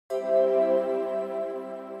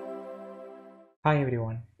Hi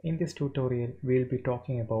everyone, in this tutorial we'll be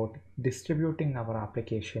talking about distributing our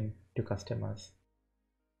application to customers.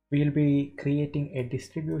 We'll be creating a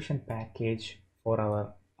distribution package for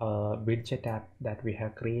our widget app that we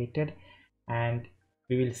have created, and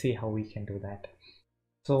we will see how we can do that.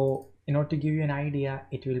 So in order to give you an idea,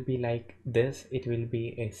 it will be like this. It will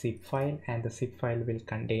be a zip file, and the zip file will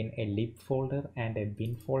contain a lib folder and a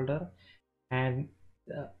bin folder, and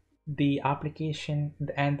uh, the application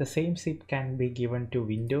and the same zip can be given to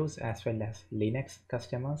Windows as well as Linux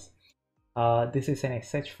customers. This is an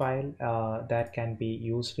sh file that can be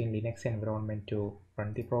used in Linux environment to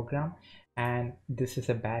run the program, and this is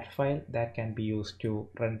a bat file that can be used to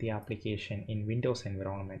run the application in Windows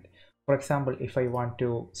environment. For example, if I want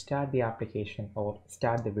to start the application or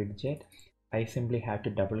start the widget, I simply have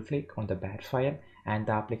to double click on the bat file and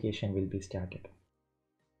the application will be started.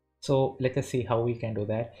 So let us see how we can do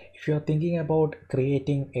that. If you're thinking about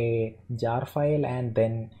creating a jar file and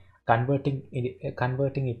then converting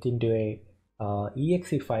it into a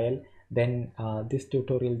exe file, then this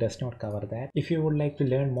tutorial does not cover that. If you would like to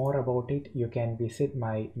learn more about it, you can visit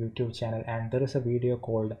my YouTube channel, and there is a video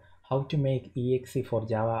called how to make exe for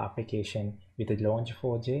Java application with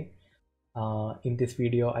Launch4j. In this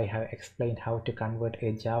video, I have explained how to convert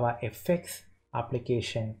a JavaFX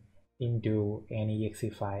application into an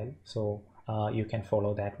exe file, so you can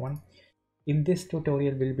follow that one. In this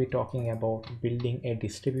tutorial, we'll be talking about building a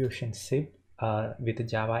distribution zip with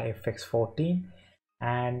JavaFX 14,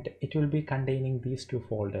 and it will be containing these two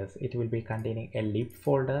folders. It will be containing a lib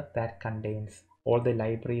folder that contains all the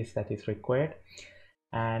libraries that is required,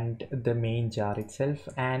 and the main jar itself,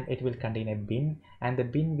 and it will contain a bin, and the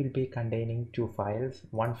bin will be containing two files,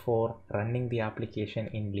 one for running the application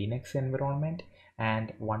in Linux environment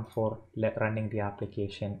and one for running the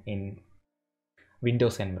application in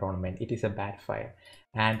Windows environment. It is a bat file,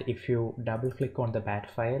 and if you double click on the bat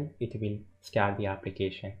file, it will start the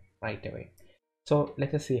application right away. So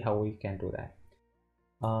let us see how we can do that.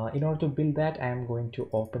 In order to build that, I am going to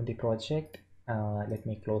open the project. Let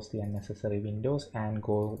me close the unnecessary windows and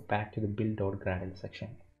go back to the build.gradle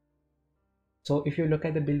section. So if you look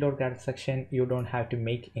at the build.gradle section, you don't have to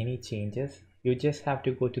make any changes. You just have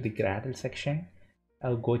to go to the Gradle section,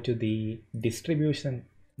 go to the distribution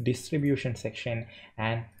section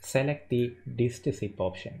and select the distZip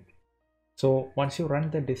option. So once you run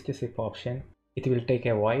the distZip option, it will take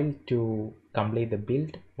a while to complete the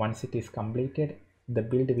build. Once it is completed, the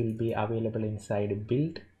build will be available inside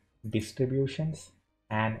build distributions,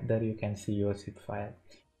 and there you can see your zip file.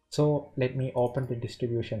 So let me open the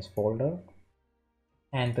distributions folder,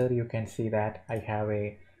 and there you can see that I have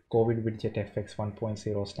a COVID widget fx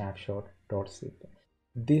 1.0 snapshot.zip.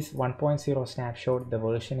 This 1.0 snapshot, the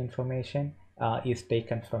version information is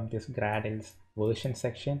taken from this Gradle's version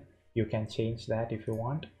section. You can change that if you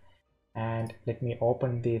want. And let me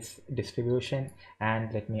open this distribution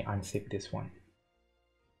and let me unzip this one.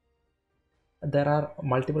 There are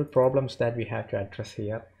multiple problems that we have to address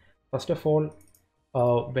here. First of all,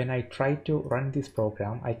 when I try to run this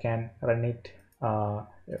program, I can run it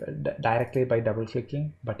directly by double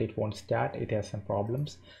clicking, but it won't start. It has some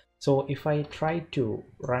problems. So if I try to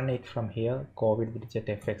run it from here,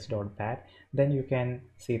 covid-widget-fx.bat, then you can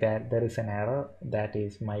see that there is an error, that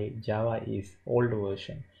is my Java is old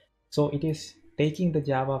version. So it is taking the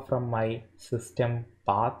Java from my system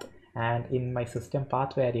path, and in my system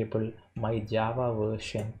path variable, my Java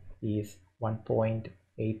version is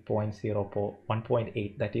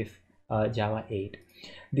 1.8.0, that is Java 8.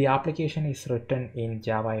 The application is written in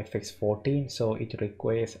JavaFX 14, so it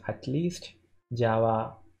requires at least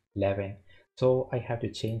Java 11. So I have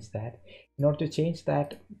to change that. In order to change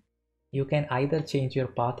that, you can either change your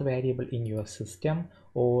path variable in your system,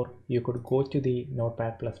 or you could go to the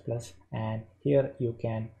Notepad++, and here you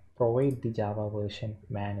can provide the Java version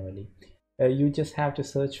manually. You just have to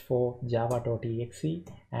search for java.exe,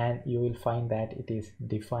 and you will find that it is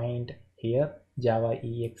defined here, java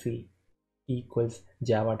exe equals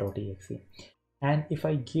java.exe. And if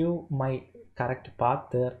I give my correct path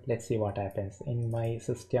there, let's see what happens. In my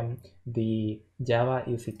system, the Java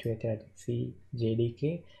is situated at C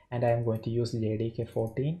JDK, and I am going to use JDK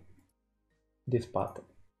 14, this path.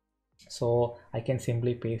 So I can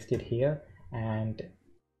simply paste it here and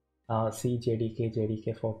C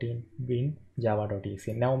JDK 14 bin java.exe.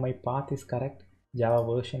 Now my path is correct, Java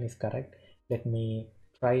version is correct. Let me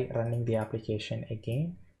try running the application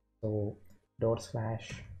again. So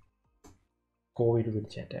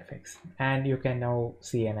 /COVID-widget-fx, and you can now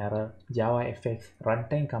see an error. JavaFX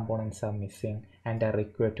runtime components are missing and are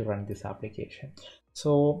required to run this application.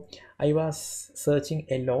 So I was searching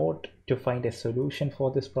a lot to find a solution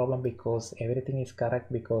for this problem because everything is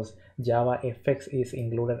correct, because JavaFX is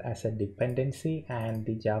included as a dependency and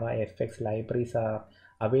the JavaFX libraries are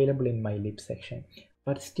available in my lib section,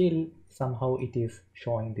 but still somehow it is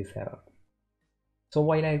showing this error. So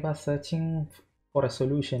while I was searching for a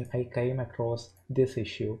solution, I came across this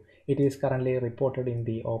issue. It is currently reported in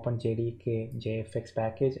the OpenJDK JFX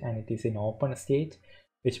package and it is in open state,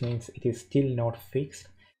 which means it is still not fixed.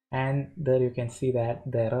 And there you can see that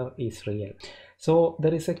the error is real. So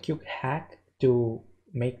there is a quick hack to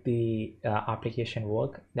make the application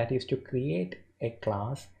work. That is to create a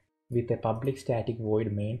class with a public static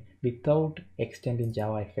void main without extending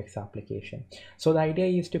JavaFX application. So the idea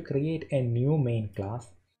is to create a new main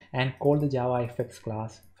class and call the JavaFX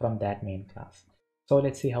class from that main class. So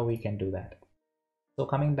let's see how we can do that. So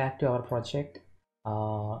coming back to our project,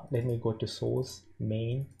 let me go to source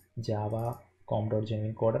main java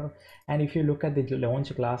com.genuinecoder, and if you look at the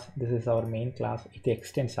launch class, this is our main class. It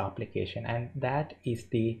extends application, and that is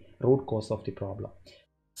the root cause of the problem.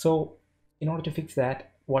 So in order to fix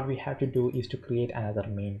that, what we have to do is to create another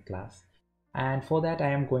main class, and for that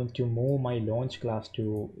I am going to move my launch class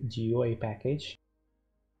to GUI package.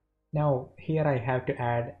 Now here I have to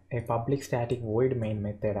add a public static void main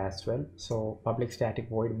method as well. So public static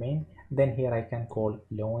void main, then here I can call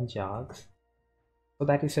launch args. So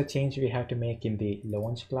that is a change we have to make in the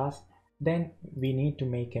launch class. Then we need to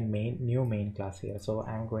make a new main class here. So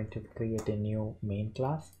I'm going to create a new main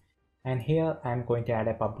class, and here I'm going to add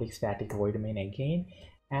a public static void main again.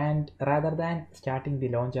 And rather than starting the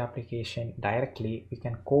launch application directly, we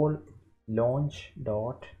can call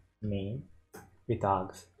launch.main with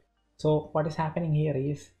args. So what is happening here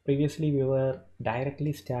is previously we were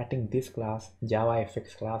directly starting this class,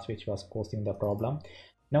 JavaFX class, which was causing the problem.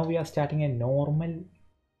 Now we are starting a normal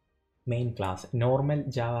main class, normal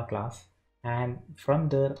Java class, and from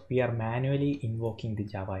there we are manually invoking the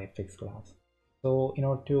JavaFX class. So in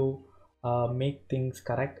order to make things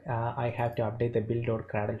correct, I have to update the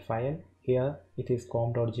build.gradle file. Here it is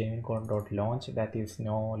com.genuinecode.launch, that is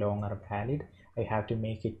no longer valid. I have to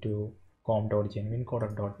make it to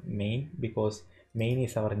com.genuinecode.main because main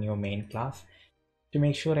is our new main class. To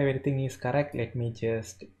make sure everything is correct, let me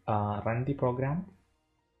just run the program,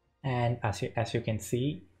 and as you can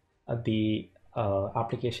see, the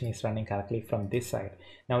application is running correctly from this side.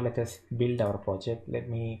 Now let us build our project. Let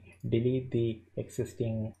me delete the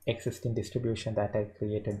existing distribution that I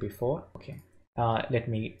created before. Okay, let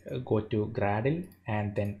me go to Gradle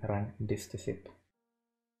and then run distZip.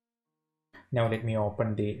 Now let me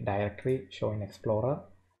open the directory show in Explorer.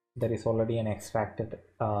 There is already an extracted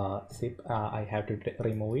zip. I have to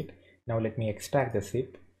remove it. Now let me extract the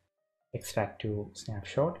zip, extract to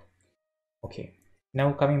snapshot. Okay,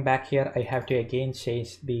 now coming back here, I have to again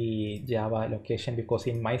change the Java location because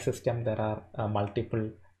in my system there are multiple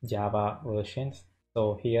Java versions.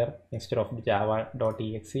 So here, instead of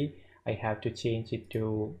java.exe, I have to change it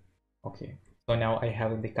to, okay, so now I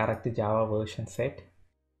have the correct Java version set.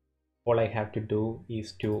 All I have to do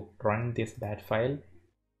is to run this bat file.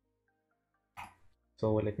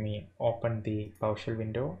 So let me open the PowerShell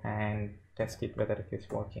window and test it whether it is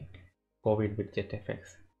working. Covid widget FX.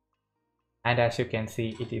 And as you can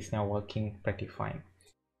see, it is now working pretty fine.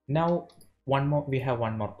 Now we have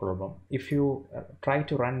one more problem. If you try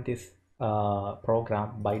to run this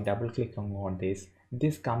program by double clicking on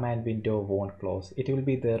this command window won't close. It will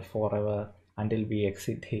be there forever until we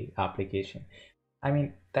exit the application. I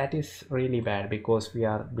mean, that is really bad because we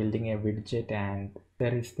are building a widget and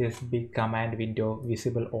there is this big command window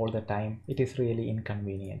visible all the time. It is really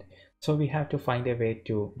inconvenient. So we have to find a way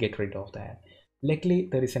to get rid of that. Luckily,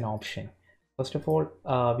 there is an option. First of all,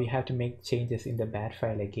 we have to make changes in the bat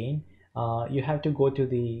file again. You have to go to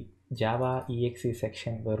the Java exe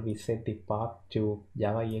section where we set the path to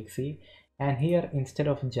Java exe, and here instead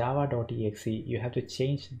of java.exe you have to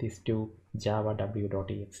change this to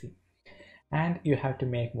javaw.exe, and you have to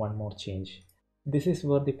make one more change. This is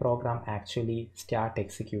where the program actually start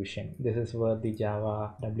execution. This is where the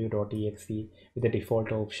javaw.exe with the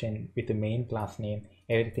default option with the main class name,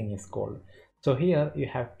 everything is called. So here you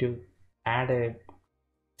have to add a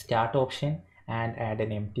start option and add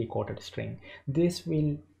an empty quoted string. This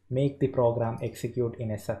will make the program execute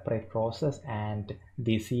in a separate process and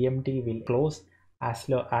the CMD will close as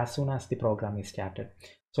soon as the program is started.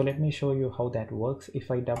 So let me show you how that works.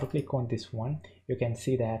 If I double click on this one, you can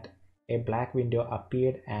see that a black window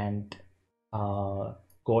appeared and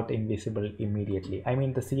got invisible immediately. I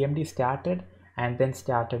mean, the CMD started and then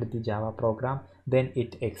started the Java program, then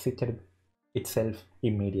it exited itself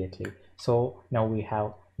immediately. So now we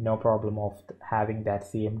have no problem of having that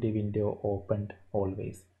CMD window opened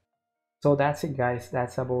always. So that's it guys,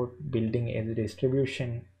 that's about building a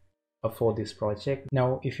distribution for this project.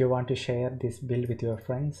 Now if you want to share this build with your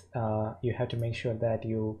friends, you have to make sure that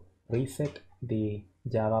you reset the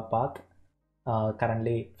Java path.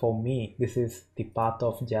 Currently for me this is the path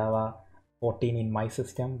of Java 14 in my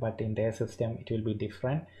system, but in their system it will be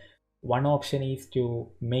different. One option is to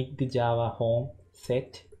make the Java home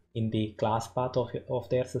set in the class path of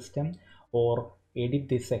their system, or edit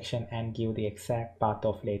this section and give the exact path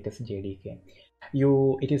of latest JDK.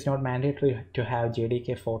 It is not mandatory to have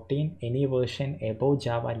JDK 14. Any version above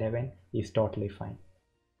Java 11 is totally fine.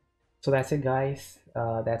 So that's it guys,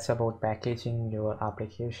 that's about packaging your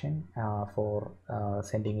application for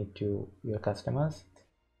sending it to your customers.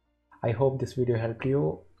 I hope this video helped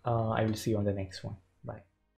you. I will see you on the next one.